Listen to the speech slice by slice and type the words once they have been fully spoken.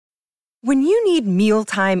When you need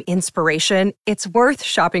mealtime inspiration, it's worth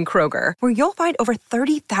shopping Kroger, where you'll find over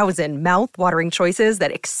 30,000 mouth-watering choices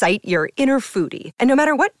that excite your inner foodie. And no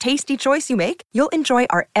matter what tasty choice you make, you'll enjoy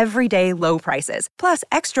our everyday low prices, plus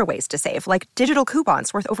extra ways to save, like digital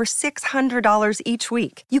coupons worth over $600 each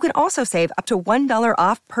week. You can also save up to $1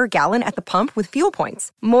 off per gallon at the pump with fuel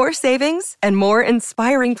points. More savings and more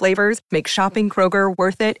inspiring flavors make shopping Kroger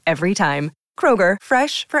worth it every time. Kroger,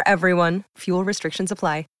 fresh for everyone. Fuel restrictions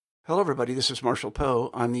apply. Hello, everybody. This is Marshall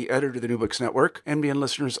Poe. I'm the editor of the New Books Network. NBN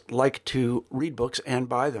listeners like to read books and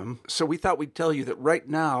buy them. So we thought we'd tell you that right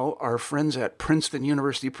now, our friends at Princeton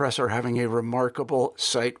University Press are having a remarkable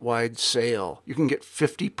site-wide sale. You can get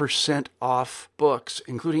 50% off books,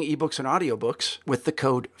 including ebooks and audiobooks, with the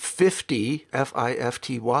code 50,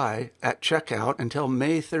 F-I-F-T-Y, at checkout until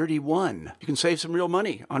May 31. You can save some real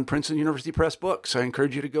money on Princeton University Press books. I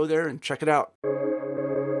encourage you to go there and check it out.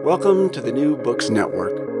 Welcome to the New Books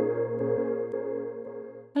Network.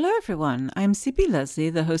 Hello, everyone. I'm C.P. Leslie,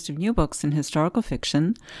 the host of New Books in Historical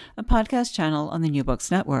Fiction, a podcast channel on the New Books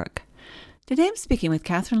Network. Today I'm speaking with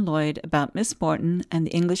Catherine Lloyd about Miss Morton and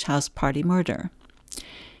the English House Party Murder.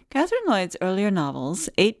 Catherine Lloyd's earlier novels,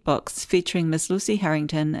 8 books featuring Miss Lucy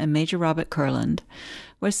Harrington and Major Robert Kurland,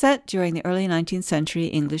 were set during the early 19th century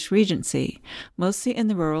English Regency, mostly in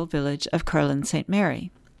the rural village of Kurland St.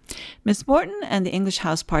 Mary. Miss Morton and the English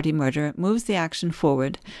House Party Murder moves the action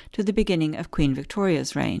forward to the beginning of Queen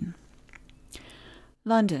Victoria's reign.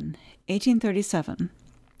 London, 1837.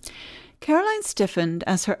 Caroline stiffened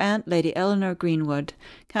as her aunt Lady Eleanor Greenwood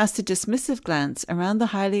cast a dismissive glance around the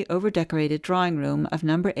highly over-decorated drawing-room of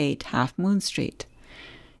No. 8 Half Moon Street.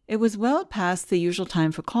 It was well past the usual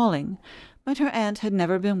time for calling, but her aunt had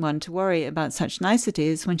never been one to worry about such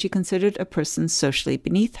niceties when she considered a person socially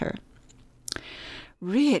beneath her.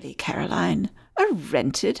 Really, Caroline, a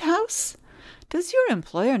rented house? Does your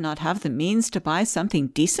employer not have the means to buy something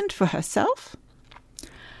decent for herself?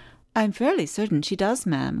 I'm fairly certain she does,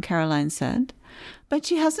 ma'am, Caroline said, but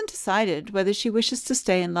she hasn't decided whether she wishes to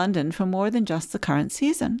stay in London for more than just the current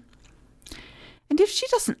season. And if she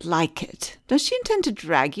doesn't like it, does she intend to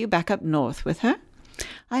drag you back up north with her?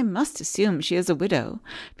 I must assume she is a widow,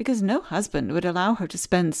 because no husband would allow her to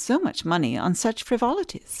spend so much money on such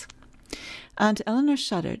frivolities. Aunt Eleanor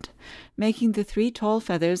shuddered, making the 3 tall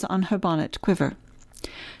feathers on her bonnet quiver.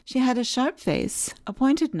 She had a sharp face, a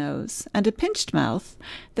pointed nose, and a pinched mouth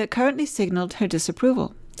that currently signaled her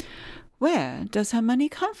disapproval. Where does her money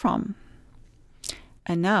come from?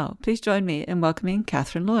 And now, please join me in welcoming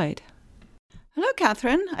Catherine Lloyd. Hello,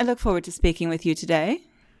 Catherine. I look forward to speaking with you today.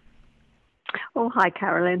 Oh, hi,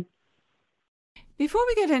 Carolyn. Before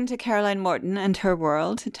we get into Caroline Morton and her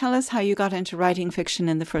world, tell us how you got into writing fiction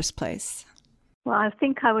in the first place. Well, I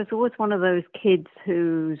think I was always one of those kids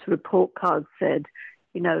whose report card said,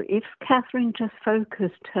 you know, if Catherine just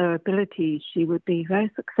focused her abilities, she would be very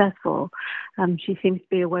successful. She seems to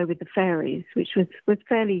be away with the fairies, which was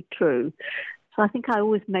fairly true. So I think I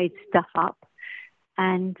always made stuff up.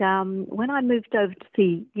 And when I moved over to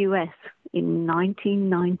the US in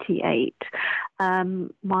 1998,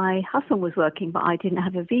 my husband was working, but I didn't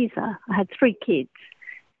have a visa. I had 3 kids,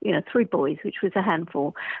 3 boys, which was a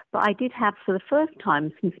handful. But I did have, for the first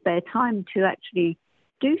time, some spare time to actually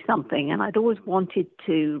do something. And I'd always wanted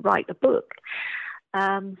to write a book.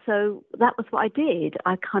 So that was what I did.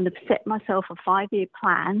 I kind of set myself a 5-year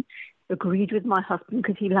plan, agreed with my husband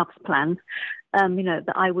because he loves plans,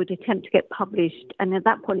 that I would attempt to get published. And at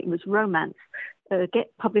that point, it was romance,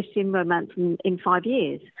 get published in romance in 5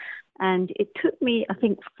 years. And it took me, I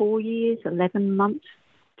think, 4 years, 11 months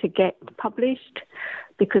to get published,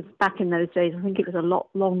 because back in those days, I think it was a lot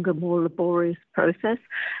longer, more laborious process.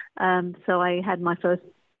 So I had my first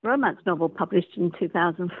romance novel published in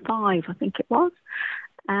 2005, I think it was,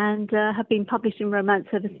 and have been published in romance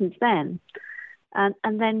ever since then.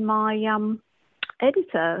 And then my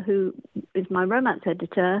editor, who is my romance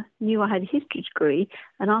editor, knew I had a history degree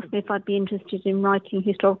and asked me if I'd be interested in writing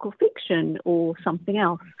historical fiction or something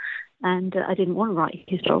else. And I didn't want to write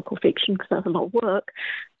historical fiction because that's a lot of work,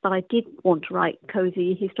 but I did want to write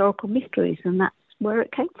cozy historical mysteries, and that's where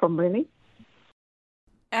it came from, really.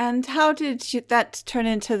 And how did that turn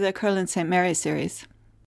into the Kurland St. Mary series?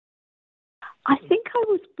 I think I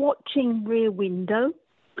was watching Rear Window,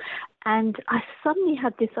 and I suddenly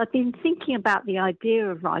had this, I'd been thinking about the idea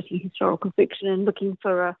of writing historical fiction and looking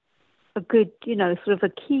for a good, sort of a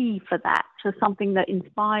key for that, for something that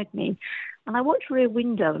inspired me. And I watched Rear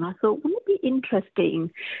Window and I thought, wouldn't it be interesting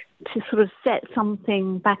to sort of set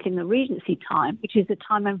something back in the Regency time, which is a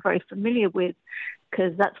time I'm very familiar with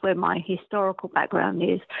because that's where my historical background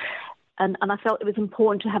is. And I felt it was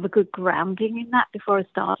important to have a good grounding in that before I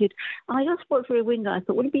started. And I just walked through a window. I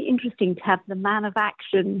thought, would it be interesting to have the man of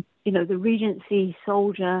action, the Regency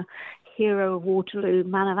soldier, hero of Waterloo,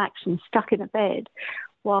 man of action, stuck in a bed,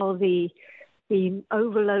 while the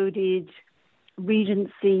overloaded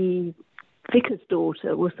Regency vicar's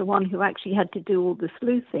daughter was the one who actually had to do all the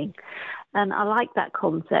sleuthing. And I liked that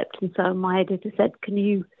concept. And so my editor said, can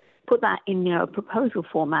you put that in a proposal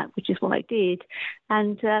format, which is what I did.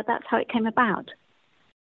 And that's how it came about.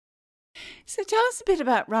 So tell us a bit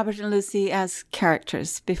about Robert and Lucy as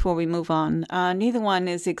characters before we move on. Neither one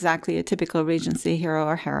is exactly a typical Regency hero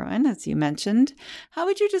or heroine, as you mentioned. How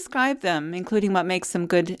would you describe them, including what makes them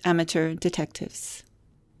good amateur detectives?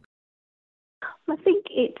 I think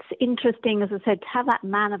it's interesting, as I said, to have that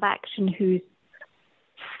man of action who's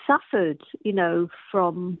suffered,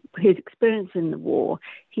 from his experience in the war.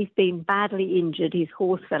 He's been badly injured. His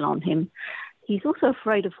horse fell on him. He's also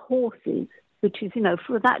afraid of horses, which is,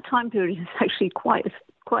 for that time period, is actually quite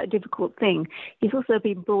a difficult thing. He's also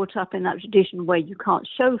been brought up in that tradition where you can't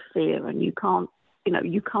show fear and you can't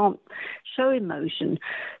show emotion.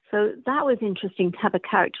 So that was interesting to have a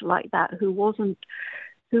character like that who was,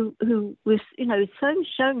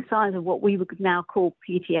 showing signs of what we would now call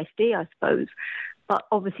PTSD, I suppose. But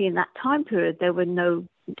obviously in that time period, there was no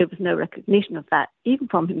recognition of that, even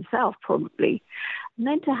from himself, probably. And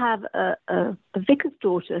then to have a vicar's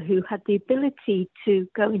daughter who had the ability to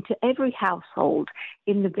go into every household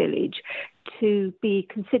in the village, to be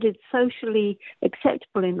considered socially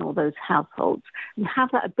acceptable in all those households, and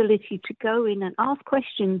have that ability to go in and ask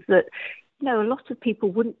questions that, a lot of people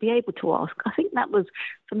wouldn't be able to ask. I think that was,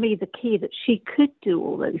 for me, the key, that she could do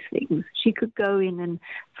all those things. She could go in and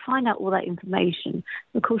find out all that information.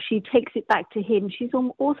 Of course, she takes it back to him. She's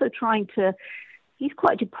also trying to, he's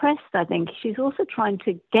quite depressed, I think. She's also trying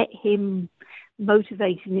to get him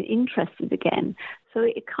motivated and interested again. So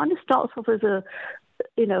it kind of starts off as her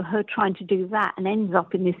trying to do that and ends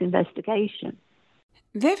up in this investigation.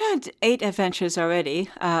 They've had 8 adventures already,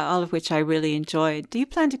 all of which I really enjoyed. Do you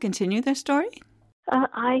plan to continue their story?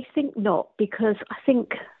 I think not, because I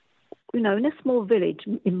think, in a small village,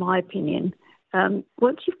 in my opinion,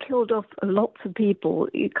 once you've killed off lots of people,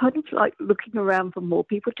 you kind of like looking around for more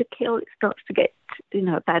people to kill. It starts to get,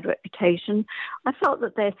 a bad reputation. I felt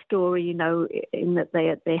that their story, in that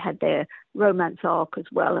they had their romance arc as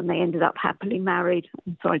well, and they ended up happily married.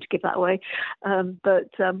 I'm sorry to give that away. But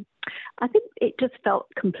I think it just felt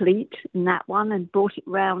complete in that one, and brought it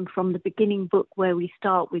round from the beginning book where we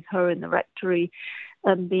start with her in the rectory,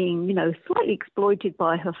 being, slightly exploited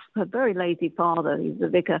by her very lazy father, who's the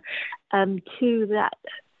vicar, to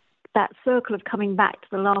that circle of coming back to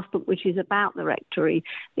the last book, which is about the rectory.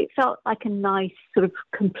 It felt like a nice sort of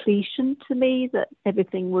completion to me, that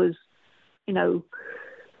everything was,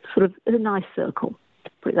 sort of a nice circle,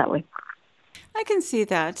 to put it that way. I can see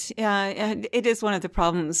that. It is one of the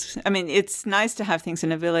problems. I mean, it's nice to have things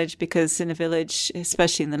in a village, because in a village,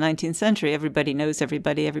 especially in the 19th century, everybody knows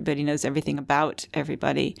everybody. Everybody knows everything about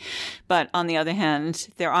everybody. But on the other hand,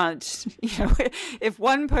 there aren't, if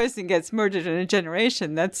one person gets murdered in a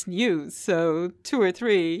generation, that's news. So 2 or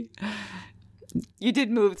 3. You did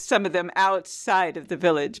move some of them outside of the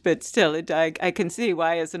village, but still, I can see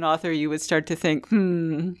why, as an author, you would start to think,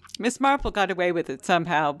 Miss Marple got away with it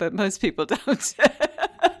somehow, but most people don't.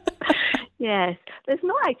 Yes. There's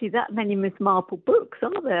not actually that many Miss Marple books,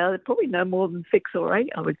 are there? There's probably no more than 6 or 8,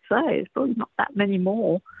 I would say. It's probably not that many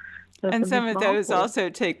more. And some of those also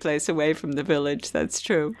take place away from the village. That's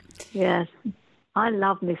true. Yes. I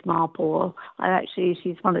love Miss Marple. She's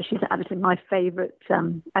actually my favourite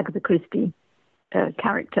Agatha Christie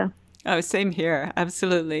character. Oh, same here.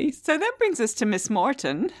 Absolutely. So that brings us to Miss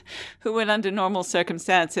Morton, who would, under normal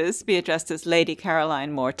circumstances, be addressed as Lady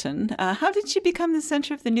Caroline Morton. How did she become the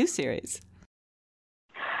centre of the new series?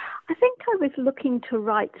 I think I was looking to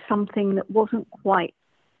write something that wasn't quite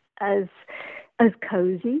as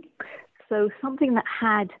cozy. So something that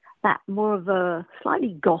had that more of a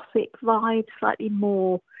slightly gothic vibe, slightly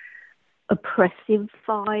more oppressive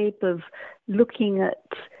vibe of looking at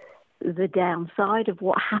the downside of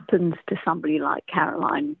what happens to somebody like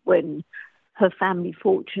Caroline when her family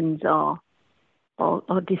fortunes are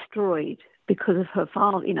destroyed because of her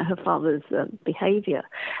father, her father's behaviour.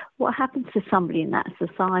 What happens to somebody in that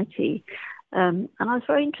society? And I was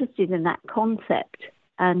very interested in that concept,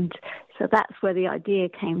 and so that's where the idea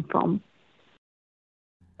came from.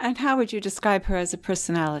 And how would you describe her as a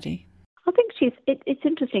personality? I think it's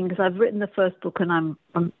interesting, because I've written the first book and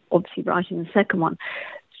I'm obviously writing the second one.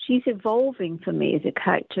 She's evolving for me as a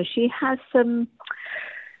character. She has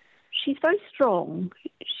she's very strong.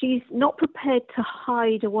 She's not prepared to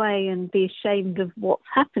hide away and be ashamed of what's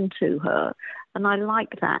happened to her, and I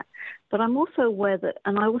like that. But I'm also aware that,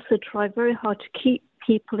 and I also try very hard to keep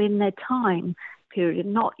people in their time period.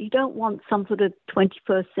 You don't want some sort of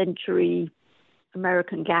 21st century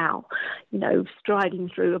American gal, striding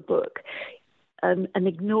through a book and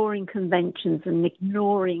ignoring conventions and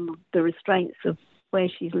ignoring the restraints of where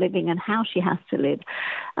she's living and how she has to live.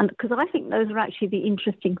 And because I think those are actually the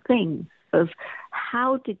interesting things of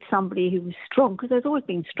how did somebody who was strong, because there's always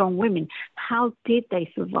been strong women, how did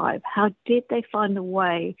they survive? How did they find a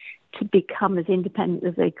way to become as independent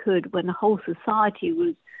as they could when the whole society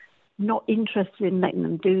was not interested in letting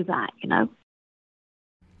them do that,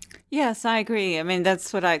 Yes, I agree. I mean,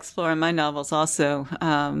 that's what I explore in my novels also,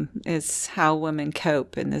 is how women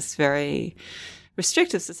cope in this very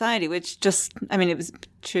restrictive society, which it was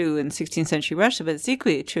true in 16th century Russia, but it's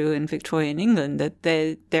equally true in Victorian England, that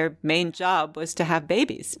their main job was to have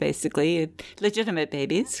babies, basically, legitimate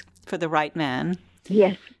babies for the right man.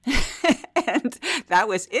 Yes. And that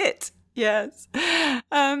was it. Yes.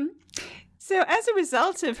 So as a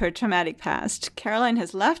result of her traumatic past, Caroline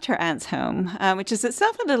has left her aunt's home, which is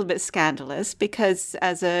itself a little bit scandalous because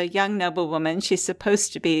as a young noblewoman, she's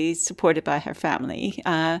supposed to be supported by her family.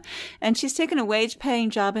 And she's taken a wage-paying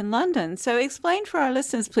job in London. So explain for our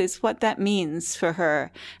listeners, please, what that means for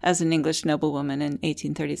her as an English noblewoman in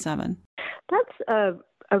 1837. That's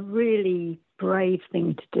a really brave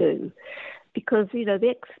thing to do. Because,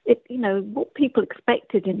 what people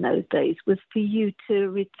expected in those days was for you to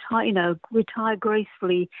retire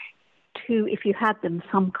gracefully to, if you had them,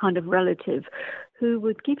 some kind of relative who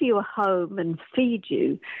would give you a home and feed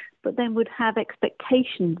you, but then would have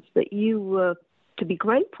expectations that you were to be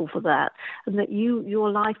grateful for that and that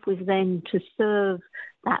your life was then to serve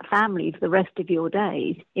that family for the rest of your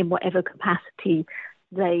days in whatever capacity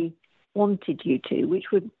they wanted you to,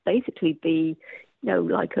 which would basically be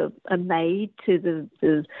like a maid to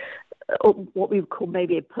the what we would call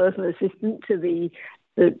maybe a personal assistant to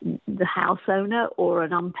the house owner, or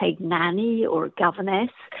an unpaid nanny or a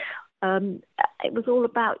governess. It was all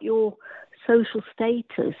about your social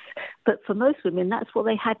status. But for most women, that's what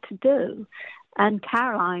they had to do. And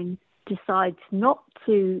Caroline decides not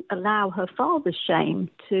to allow her father's shame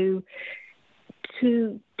to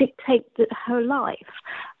dictate her life.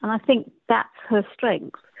 And I think that's her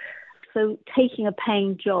strength. So taking a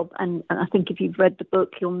paying job, and I think if you've read the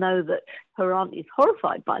book, you'll know that her aunt is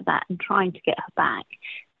horrified by that and trying to get her back,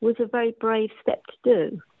 was a very brave step to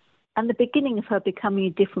do, and the beginning of her becoming a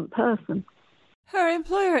different person. Her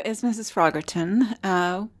employer is Mrs. Frogerton.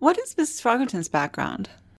 What is Mrs. Frogerton's background?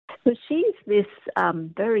 So she's this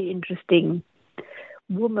very interesting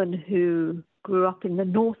woman who grew up in the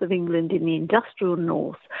north of England, in the industrial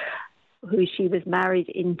north, who she was married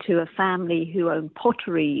into a family who owned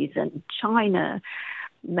potteries and china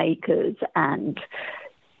makers, and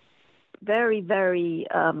very, very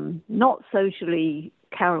not socially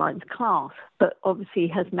Caroline's class, but obviously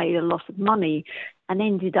has made a lot of money and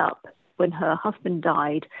ended up, when her husband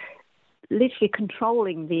died, literally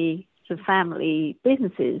controlling the family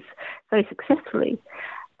businesses very successfully,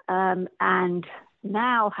 and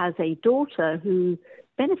now has a daughter who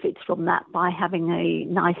benefits from that by having a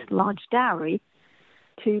nice large dowry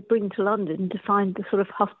to bring to London to find the sort of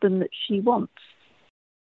husband that she wants.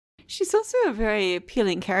 She's also a very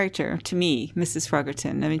appealing character to me, Mrs.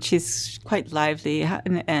 Frogerton. I mean, she's quite lively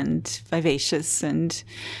and vivacious and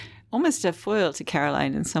almost a foil to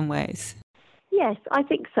Caroline in some ways. Yes, I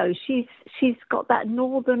think so. She's got that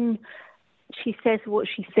northern, she says what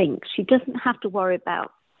she thinks. She doesn't have to worry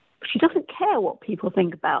about, she doesn't care what people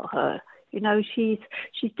think about her.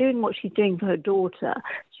 She's doing what she's doing for her daughter.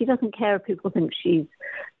 She doesn't care if people think she's,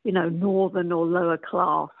 northern or lower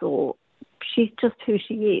class, or she's just who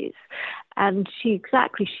she is. And she has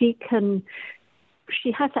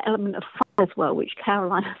that element of fun as well, which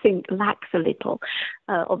Caroline, I think, lacks a little,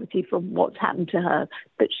 obviously from what's happened to her.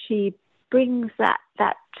 But she brings that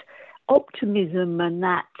optimism and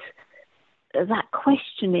that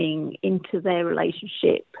questioning into their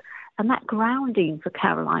relationship. And that grounding for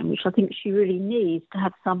Caroline, which I think she really needs to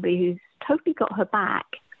have somebody who's totally got her back.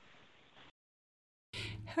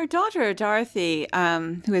 Her daughter, Dorothy,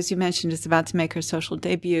 who, as you mentioned, is about to make her social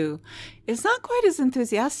debut, is not quite as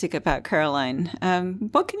enthusiastic about Caroline.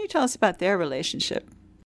 What can you tell us about their relationship?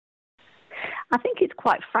 I think it's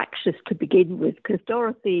quite fractious to begin with, because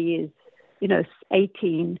Dorothy is,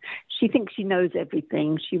 18. She thinks she knows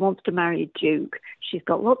everything. She wants to marry a duke. She's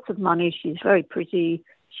got lots of money. She's very pretty.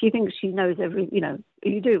 She thinks she knows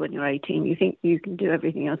you do when you're 18. You think you can do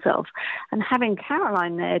everything yourself. And having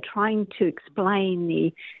Caroline there trying to explain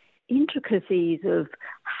the intricacies of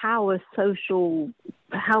how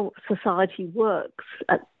society works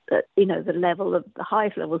at the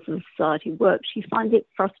highest levels of society works, she finds it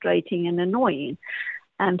frustrating and annoying,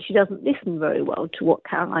 and she doesn't listen very well to what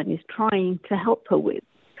Caroline is trying to help her with.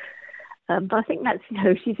 But I think that's,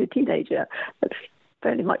 she's a teenager. That's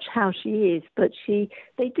very much how she is. But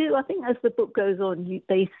they do, I think as the book goes on,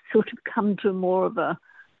 they sort of come to more of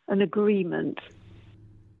an agreement.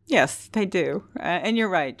 Yes, they do. And you're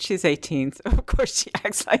right. She's 18, so of course she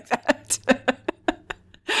acts like that.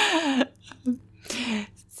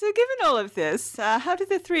 So given all of this, how did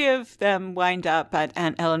the three of them wind up at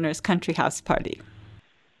Aunt Eleanor's country house party?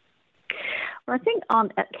 Well, I think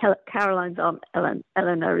Caroline's Aunt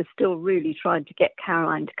Eleanor is still really trying to get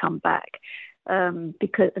Caroline to come back. And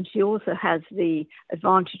she also has the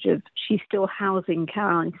advantage of she's still housing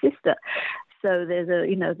Caroline's sister. So there's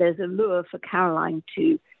a lure for Caroline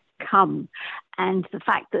to come. And the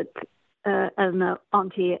fact that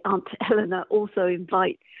Aunt Eleanor also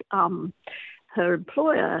invites her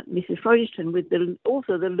employer, Mrs. Frodishton, with the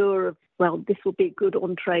lure of, well, this will be a good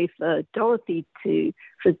entree for Dorothy to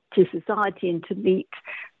society and to meet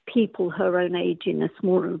people her own age in a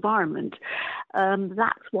smaller environment.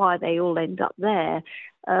 That's why they all end up there.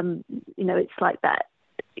 It's like that.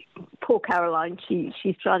 Poor Caroline,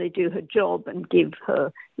 she's trying to do her job and give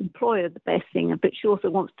her employer the best thing, but she also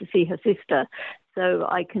wants to see her sister. So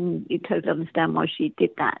I can totally understand why she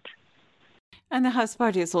did that. And the house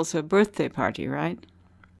party is also a birthday party, right?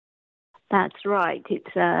 That's right.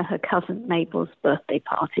 It's her cousin Mabel's birthday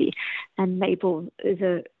party. And Mabel has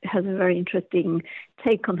a very interesting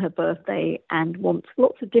take on her birthday and wants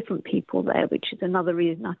lots of different people there, which is another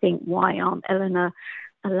reason, I think, why Aunt Eleanor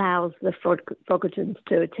allows the Frogertons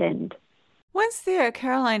to attend. Once there,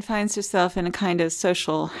 Caroline finds herself in a kind of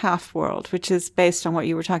social half-world, which is based on what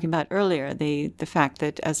you were talking about earlier, the fact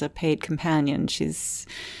that as a paid companion, she's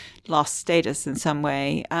lost status in some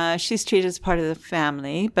way. She's treated as part of the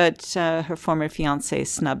family, but her former fiancé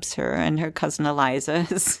snubs her, and her cousin Eliza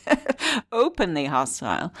is openly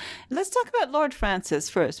hostile. Let's talk about Lord Francis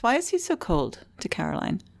first. Why is he so cold to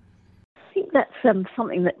Caroline? I think that's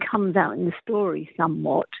something that comes out in the story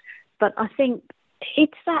somewhat, but I think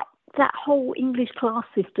it's that whole English class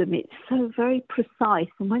system. It's so very precise,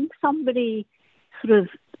 and when somebody sort of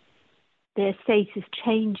their status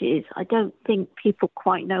changes, I don't think people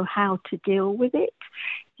quite know how to deal with it.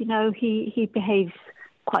 He behaves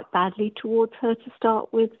quite badly towards her to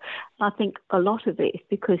start with. I think a lot of it is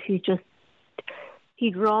because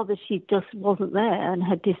he'd rather she just wasn't there and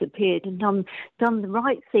had disappeared and done the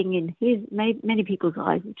right thing in many people's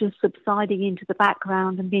eyes, just subsiding into the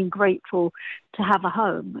background and being grateful to have a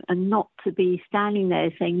home and not to be standing there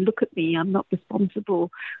saying, look at me, I'm not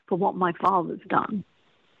responsible for what my father's done.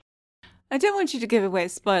 I don't want you to give away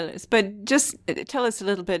spoilers, but just tell us a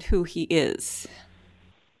little bit who he is.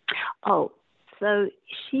 Oh, so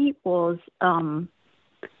she was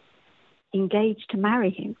engaged to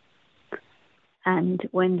marry him. And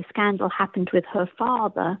when the scandal happened with her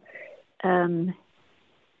father, the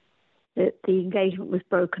engagement was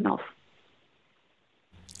broken off.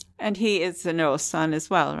 And he is an earl's son as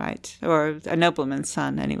well, right? Or a nobleman's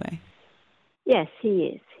son, anyway. Yes, he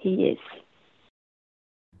is. He is.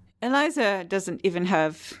 Eliza doesn't even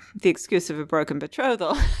have the excuse of a broken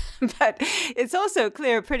betrothal, but it's also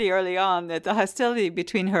clear pretty early on that the hostility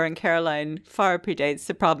between her and Caroline far predates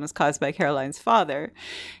the problems caused by Caroline's father.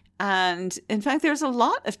 And in fact, there's a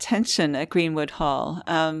lot of tension at Greenwood Hall,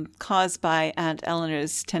 caused by Aunt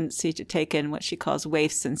Eleanor's tendency to take in what she calls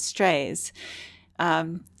waifs and strays.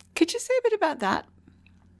 Could you say a bit about that?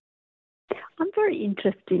 I'm very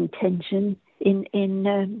interested in tension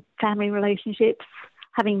in family relationships.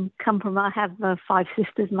 Having come from, I have 5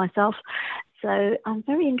 sisters myself, so I'm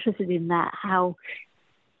very interested in that, how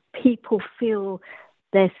people feel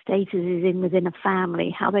their status is within a family,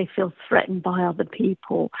 how they feel threatened by other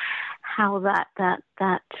people, how that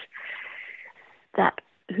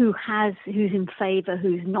who's in favour,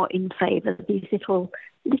 who's not in favour, these little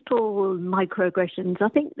microaggressions. I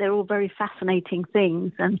think they're all very fascinating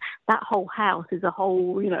things, and that whole house is a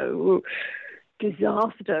whole,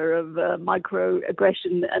 disaster of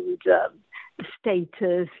microaggression and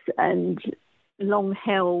status and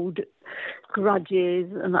long-held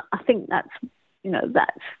grudges, and I think that's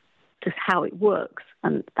just how it works,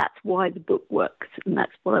 and that's why the book works, and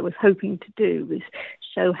that's what I was hoping to do, was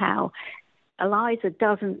show how Eliza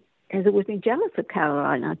has always been jealous of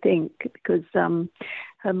Caroline, I think, because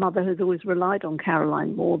her mother has always relied on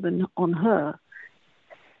Caroline more than on her.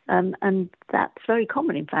 And that's very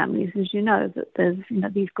common in families, as you know, that there's,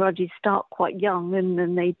 these grudges start quite young, and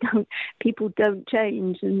then people don't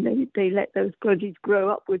change, and they let those grudges grow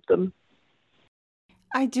up with them.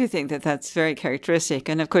 I do think that that's very characteristic.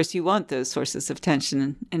 And of course, you want those sources of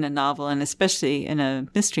tension in a novel, and especially in a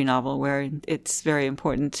mystery novel where it's very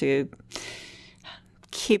important to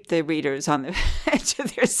keep the readers on the edge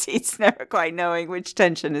of their seats, never quite knowing which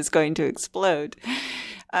tension is going to explode.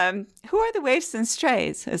 Who are the waifs and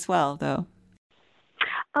strays as well, though?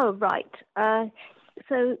 Oh, right.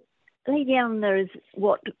 So Lady Eleanor is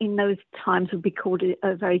what in those times would be called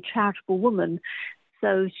a very charitable woman.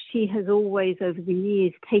 So she has always, over the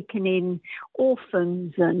years, taken in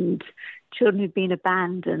orphans and children who've been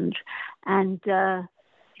abandoned. And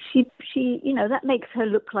she that makes her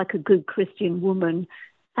look like a good Christian woman.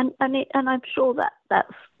 And I'm sure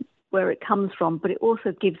that's where it comes from. But it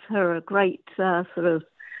also gives her a great sort of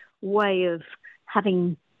way of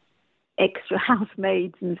having extra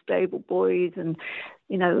housemaids and stable boys, and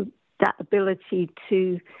that ability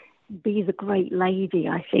to be the great lady,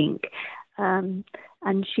 I think.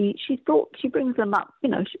 And she thought she brings them up,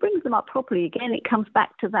 she brings them up properly. Again, it comes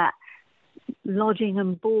back to that lodging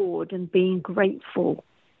and board and being grateful.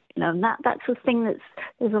 And that's the thing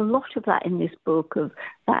there's a lot of that in this book, of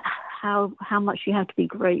that how much you have to be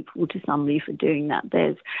grateful to somebody for doing that.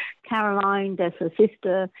 There's Caroline, there's her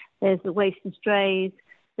sister, there's the waifs and strays,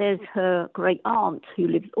 there's her great aunt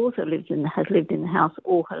who has lived in the house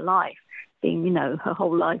all her life, being, her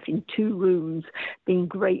whole life in 2 rooms, being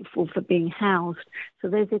grateful for being housed. So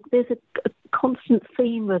there's a constant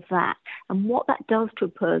theme of that and what that does to a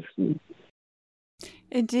person.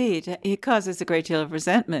 Indeed. It causes a great deal of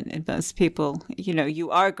resentment in most people. You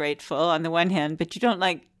are grateful on the one hand, but you don't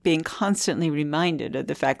like being constantly reminded of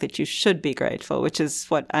the fact that you should be grateful, which is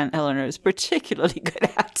what Aunt Eleanor is particularly good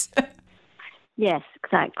at. Yes,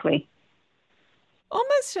 exactly.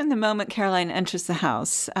 Almost from the moment Caroline enters the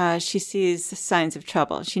house, she sees signs of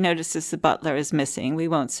trouble. She notices the butler is missing. We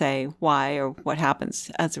won't say why or what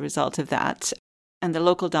happens as a result of that. And the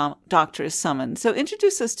local doctor is summoned. So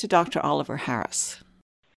introduce us to Dr. Oliver Harris.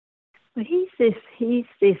 Well, he's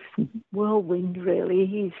this whirlwind, really.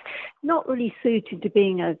 He's not really suited to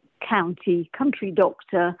being a country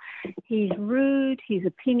doctor. He's rude, he's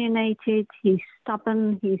opinionated, he's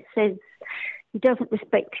stubborn, he says he doesn't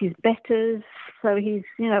respect his betters, so he's,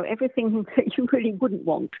 everything that you really wouldn't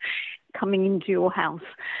want coming into your house.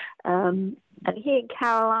 And he and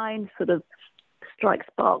Caroline sort of strike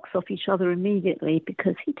sparks off each other immediately,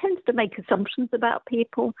 because he tends to make assumptions about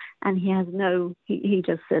people, and he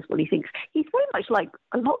just says what he thinks. He's very much like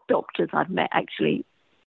a lot of doctors I've met, actually.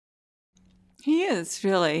 He is,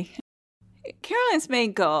 really. Caroline's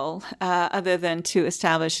main goal, other than to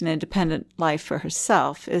establish an independent life for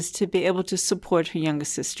herself, is to be able to support her younger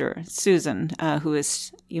sister, Susan, who,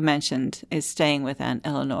 as you mentioned, is staying with Aunt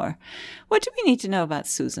Eleanor. What do we need to know about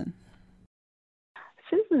Susan?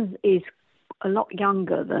 Susan is a lot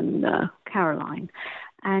younger than Caroline,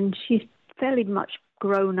 and she's fairly much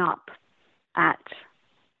grown up at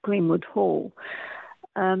Greenwood Hall,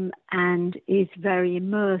 and is very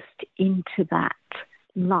immersed into that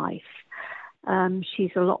life.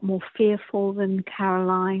 She's a lot more fearful than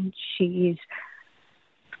Caroline. She's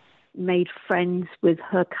made friends with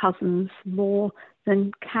her cousins more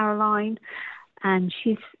than Caroline, and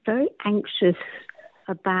she's very anxious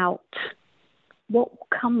about what will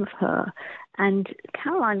come of her. And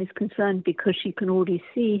Caroline is concerned because she can already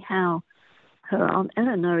see how her Aunt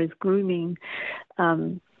Eleanor is grooming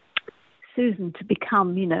Susan to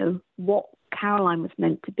become, what Caroline was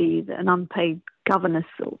meant to be, an unpaid governess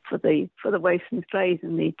for the waifs and strays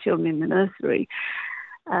and the children in the nursery.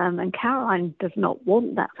 And Caroline does not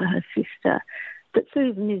want that for her sister. But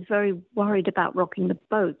Susan is very worried about rocking the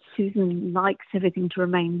boat. Susan likes everything to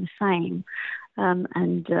remain the same.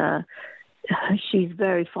 And she's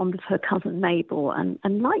very fond of her cousin Mabel and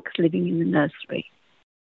likes living in the nursery.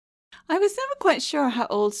 I was never quite sure how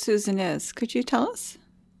old Susan is. Could you tell us?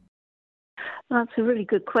 That's a really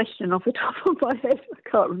good question off the top of my head. I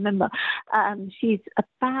can't remember. She's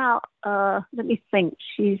about, let me think,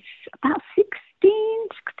 she's about 16,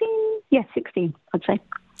 I'd say.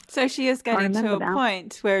 So she is getting to a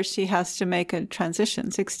point where she has to make a transition.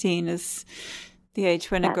 16 is the age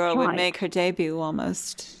when a girl would make her debut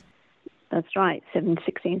almost. That's right,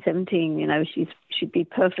 16, 17, she'd be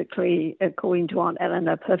perfectly, according to Aunt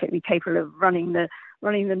Eleanor, perfectly capable of running the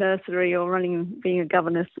nursery or being a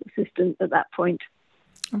governess assistant at that point.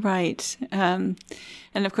 Right. And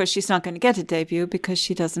of course, she's not going to get a debut because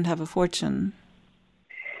she doesn't have a fortune.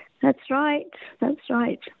 That's right.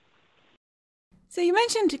 So you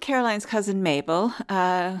mentioned Caroline's cousin Mabel,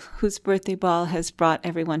 whose birthday ball has brought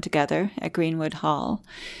everyone together at Greenwood Hall.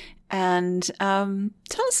 And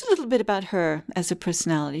tell us a little bit about her as a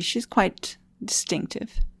personality. She's quite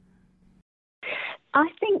distinctive. I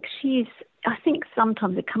think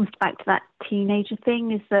sometimes it comes back to that teenager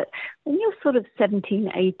thing, is that when you're sort of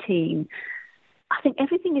 17, 18, I think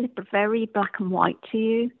everything is very black and white to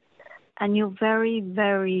you, and you're very,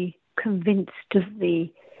 very convinced of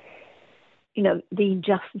the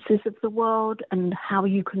injustices of the world and how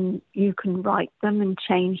you can right them and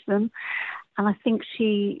change them. And I think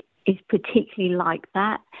she is particularly like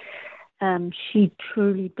that. She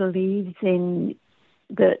truly believes in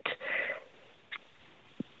that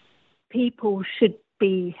people should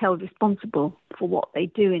be held responsible for what they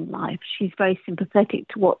do in life. She's very sympathetic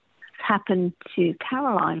to what's happened to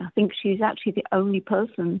Caroline. I think she's actually the only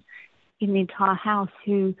person in the entire house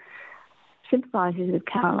who sympathises with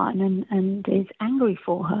Caroline and is angry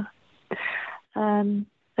for her.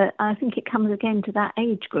 But I think it comes again to that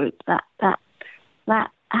age group, that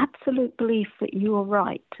absolute belief that you are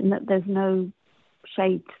right and that there's no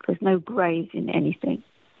shades, there's no greys in anything.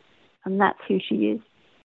 And that's who she is.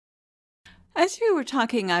 As you were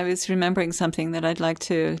talking, I was remembering something that I'd like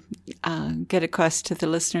to get across to the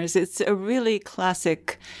listeners. It's a really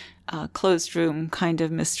classic closed room kind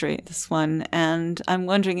of mystery, this one. And I'm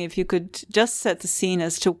wondering if you could just set the scene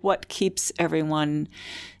as to what keeps everyone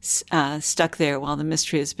stuck there while the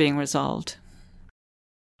mystery is being resolved.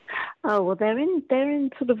 Oh, well, they're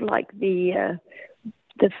in sort of like the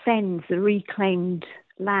fens, the reclaimed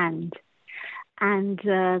land. And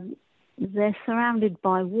they're surrounded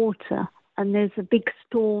by water. And there's a big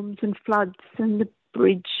storms and floods, and the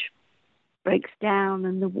bridge breaks down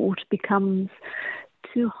and the water becomes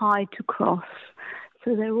too high to cross.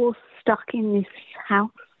 So they're all stuck in this house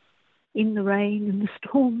in the rain and the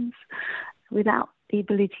storms without the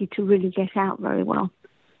ability to really get out very well.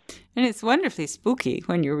 And it's wonderfully spooky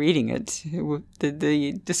when you're reading it.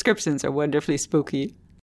 The descriptions are wonderfully spooky.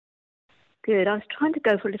 Good. I was trying to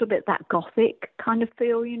go for a little bit that gothic kind of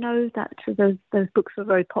feel, that those books were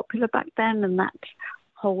very popular back then, and that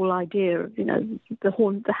whole idea of,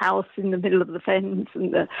 the house in the middle of the fens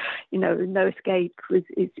and the, no escape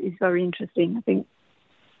is very interesting, I think.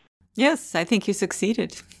 Yes, I think you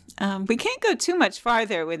succeeded. We can't go too much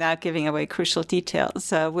farther without giving away crucial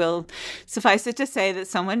details. We'll suffice it to say that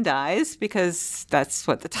someone dies, because that's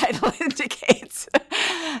what the title indicates.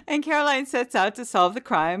 And Caroline sets out to solve the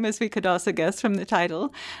crime, as we could also guess from the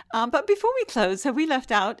title. But before we close, have we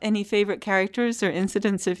left out any favorite characters or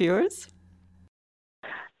incidents of yours?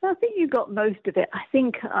 I think you got most of it. I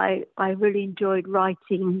think I really enjoyed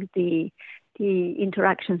writing the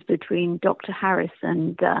interactions between Dr. Harris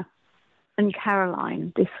and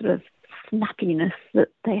Caroline, this sort of snappiness that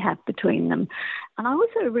they have between them. And I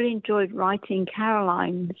also really enjoyed writing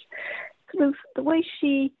Caroline's sort of the way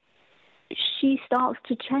she starts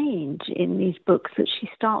to change in these books, that she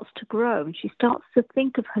starts to grow and she starts to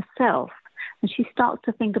think of herself, and she starts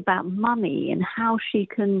to think about money and how she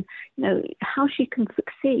can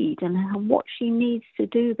succeed and what she needs to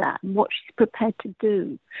do that and what she's prepared to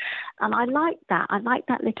do. And I like that. I like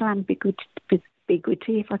that little ambiguity,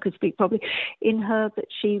 if I could speak properly, in her, that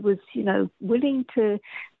she was, willing to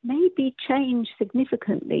maybe change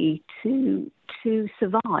significantly to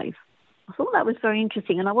survive. I thought that was very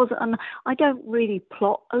interesting, and I don't really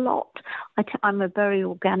plot a lot. I'm a very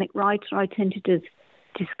organic writer. I tend to just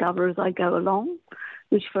discover as I go along,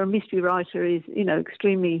 which for a mystery writer is,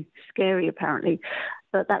 extremely scary apparently,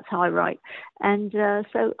 but that's how I write. And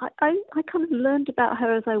so I kind of learned about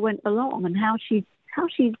her as I went along, and how she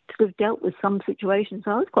sort of dealt with some situations.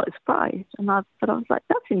 I was quite surprised, but I was like,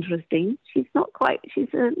 that's interesting. She's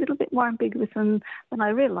a little bit more ambiguous than I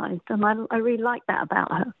realized, and I really like that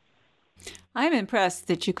about her. I'm impressed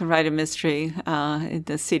that you can write a mystery in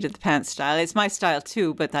the seat of the pants style. It's my style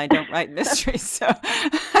too, but I don't write mysteries, so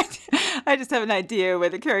I just have an idea where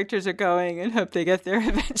the characters are going and hope they get there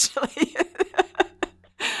eventually.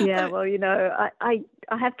 Yeah, well, I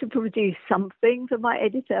have to produce something for my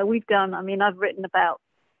editor. I've written about,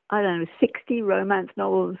 60 romance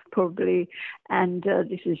novels probably, and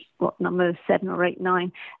this is number 7 or 8,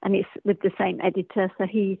 9, and it's with the same editor, so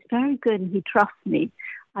he's very good and he trusts me.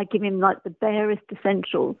 I give him like the barest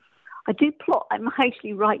essentials. I do plot. I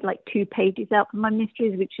actually write like 2 pages out for my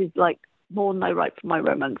mysteries, which is like more than I write for my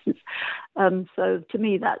romances. So to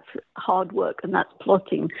me, that's hard work and that's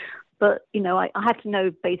plotting. But, I have to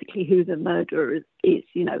know basically who the murderer is.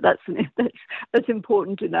 That's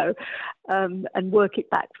important to know, and work it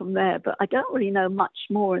back from there. But I don't really know much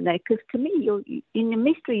more in there, because to me, in the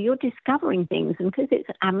mystery, you're discovering things. And because it's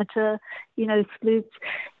amateur, sleuths,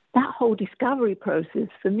 that whole discovery process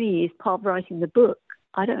for me is part of writing the book.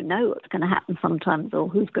 I don't know what's going to happen sometimes or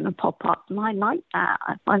who's going to pop up. And I like that.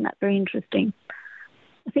 I find that very interesting.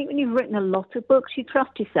 I think when you've written a lot of books, you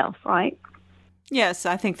trust yourself, right? Yes,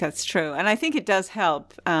 I think that's true. And I think it does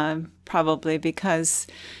help, probably because,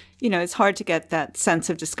 it's hard to get that sense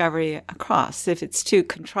of discovery across. If it's too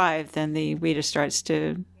contrived, then the reader starts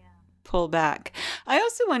to pull back. I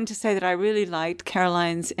also wanted to say that I really liked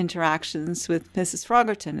Caroline's interactions with Mrs.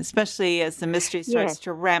 Frogerton, especially as the mystery starts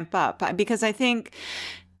to ramp up, because I think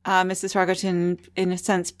Mrs. Frogerton, in a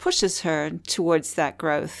sense, pushes her towards that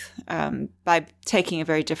growth by taking a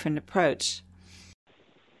very different approach.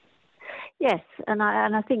 Yes, and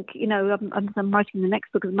I think, I'm writing the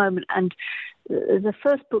next book at the moment, and the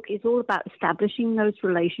first book is all about establishing those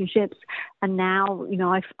relationships, and now,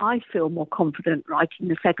 I feel more confident writing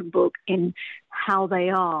the second book in how they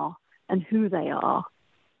are and who they are,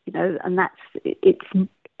 and it's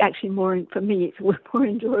actually more, for me, it's more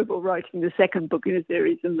enjoyable writing the second book in a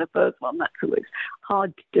series than the first one. That's always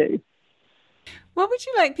hard to do. What would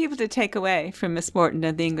you like people to take away from Miss Morton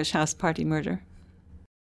and the English House Party Murder?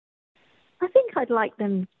 I think I'd like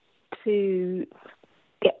them to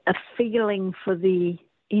get a feeling for the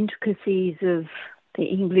intricacies of the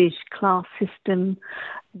English class system,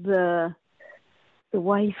 the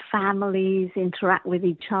way families interact with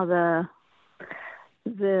each other,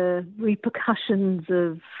 the repercussions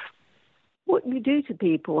of what you do to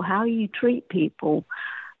people, how you treat people.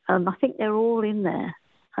 I think they're all in there,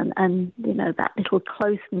 and that little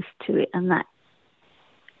closeness to it, and that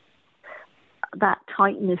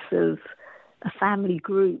tightness of a family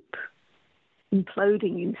group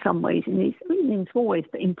imploding in some ways, in small ways,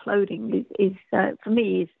 but imploding is for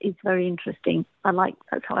me is very interesting.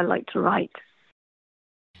 That's how I like to write.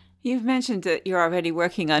 You've mentioned that you're already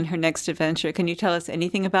working on her next adventure. Can you tell us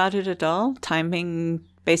anything about it at all? Timing,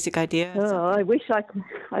 basic idea? Oh, I wish I could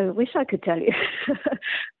tell you.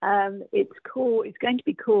 It's going to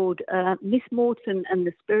be called Miss Morton and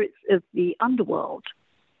the Spirits of the Underworld.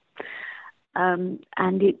 And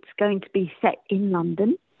it's going to be set in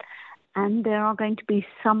London, and there are going to be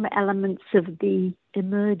some elements of the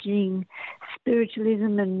emerging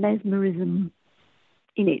spiritualism and mesmerism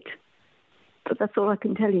in it. But that's all I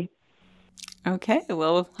can tell you. Okay,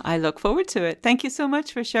 well, I look forward to it. Thank you so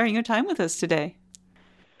much for sharing your time with us today.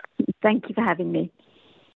 Thank you for having me.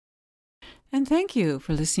 And thank you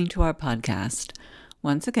for listening to our podcast.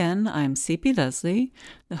 Once again, I'm C.P. Leslie,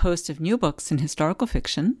 the host of New Books in Historical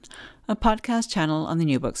Fiction, a podcast channel on the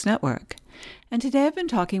New Books Network. And today I've been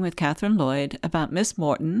talking with Catherine Lloyd about Miss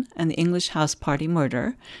Morton and the English House Party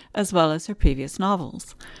Murder, as well as her previous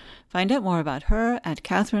novels. Find out more about her at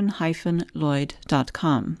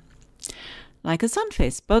catherine-lloyd.com. Like us on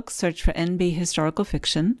Facebook, search for NB Historical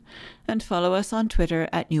Fiction, and follow us on Twitter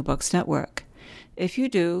at New Books Network. If you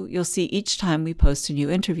do, you'll see each time we post a new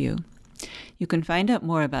interview. You can find out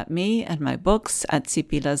more about me and my books at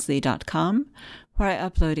cpleslie.com, where I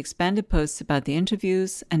upload expanded posts about the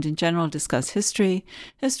interviews and in general discuss history,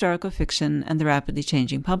 historical fiction, and the rapidly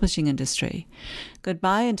changing publishing industry.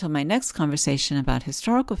 Goodbye until my next conversation about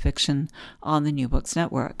historical fiction on the New Books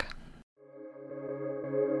Network.